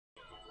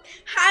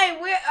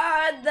Hi, we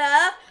are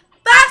the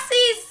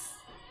Foxxies.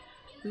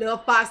 Little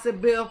Foxy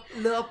Bill,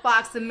 Little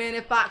Foxy,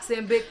 Mini Foxy,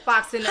 and Big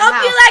Foxy in the Hope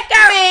house. you like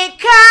our Mink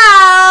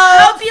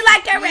Coats. Hope you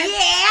like our rap.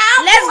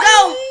 Yeah. Let's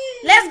go.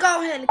 Let's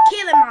go ahead and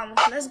kill it, mama.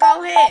 Let's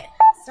go ahead.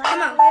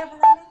 Come on.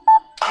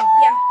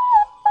 Yeah.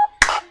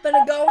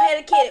 Gonna go ahead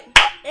and kill it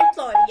in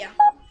Florida, yeah.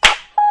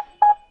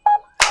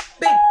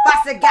 Big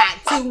Foxy got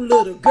 2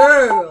 little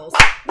girls.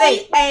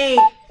 They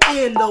ain't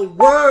in the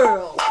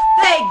world.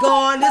 They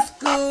going to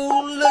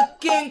school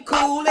looking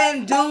cool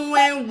and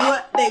doing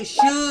what they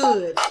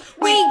should.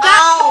 We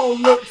all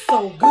look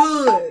so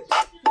good.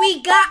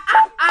 We got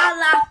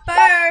all our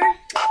fur.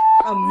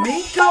 A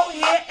mink coat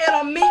here and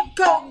a mink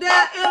coat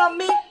there and a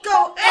mink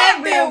coat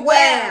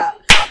everywhere.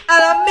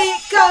 And a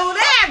mink coat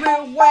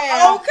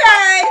everywhere.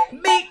 Okay.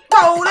 Mink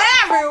coat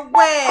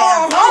everywhere.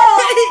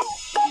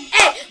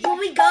 Hey, when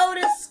we go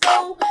to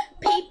school,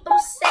 people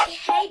say,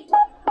 hey.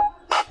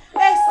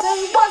 They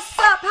say, what's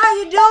up? How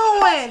you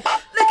doing?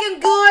 Looking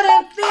good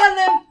and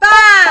feeling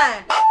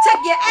fine.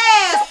 Take your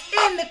ass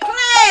in the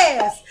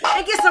class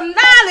and get some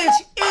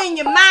knowledge in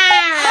your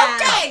mind.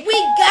 Okay, we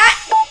got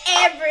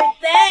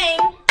everything.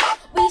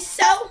 We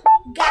so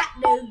got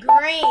the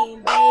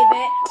green,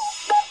 baby.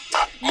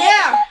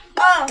 Yeah.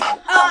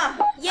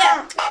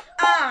 Yeah.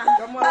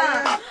 Come on.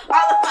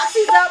 All the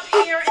Foxxies up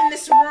here in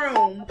this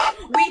room.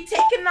 We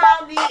taking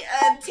all the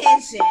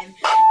attention.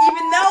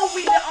 Even though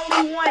we the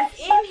only ones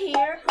in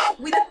here,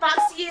 we the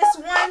foxiest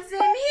ones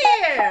in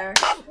here.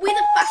 We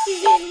the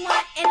foxiest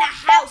one in the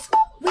house.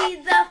 We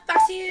the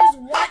foxiest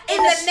one In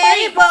the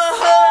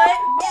neighborhood.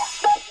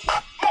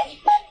 Hey,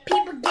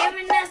 people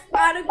giving us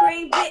all the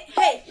green bit.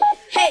 Hey.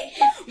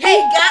 We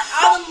got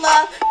all the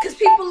love because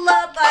people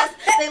love us.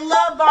 They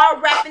love our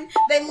rapping.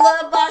 They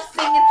love our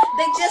singing.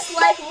 They just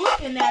like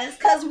looking at us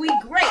because we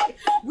great.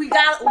 We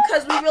got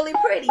because we really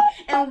pretty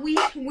and we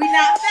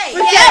not fake.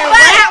 We can't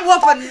rap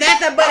one for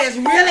nothing, but it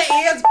really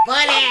is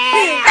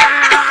funny.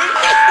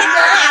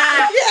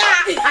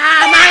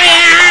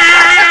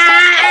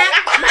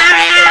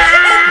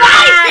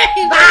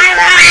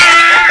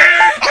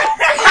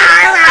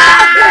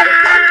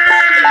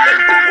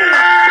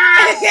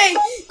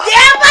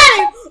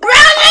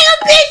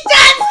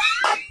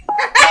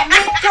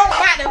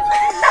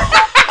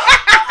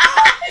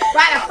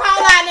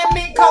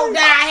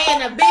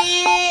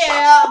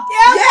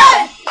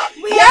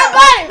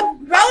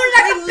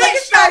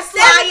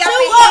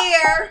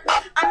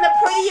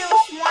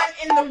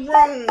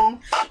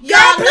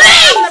 Y'all know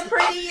I'm the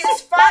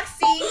prettiest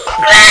Foxy.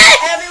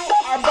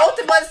 Both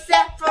of us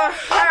except for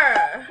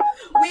her.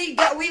 We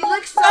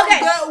look so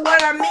good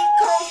with our mink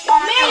coats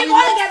on. Man, you we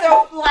look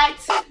together. so light.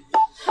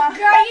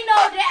 Girl, you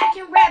know that I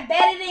can rap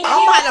better than you.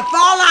 I'm about to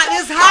fall out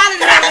this hot in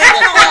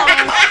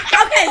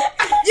Okay,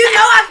 you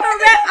know I can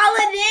rap all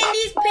of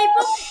these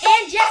people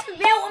in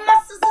Jacksonville with my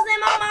sisters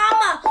and my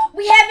mama.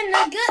 We having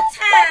a good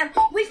time.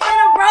 We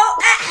finna roll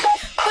out,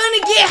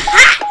 finna get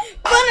hot,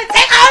 finna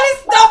take all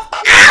this stuff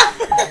out.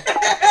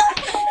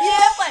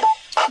 Yeah, but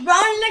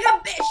rolling like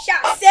a bitch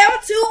shot,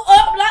 7-2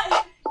 up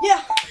like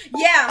Yeah.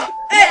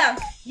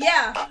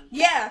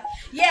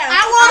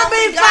 I want to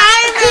be famous.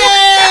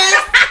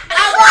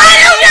 I want to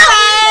be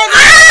famous.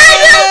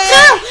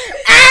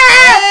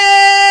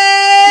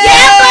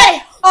 Yeah, buddy.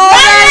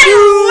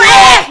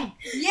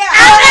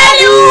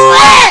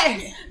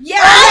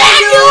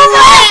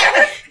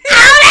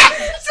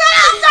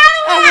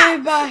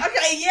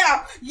 Okay,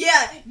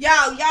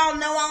 y'all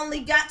know I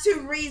only got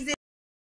 2 reasons.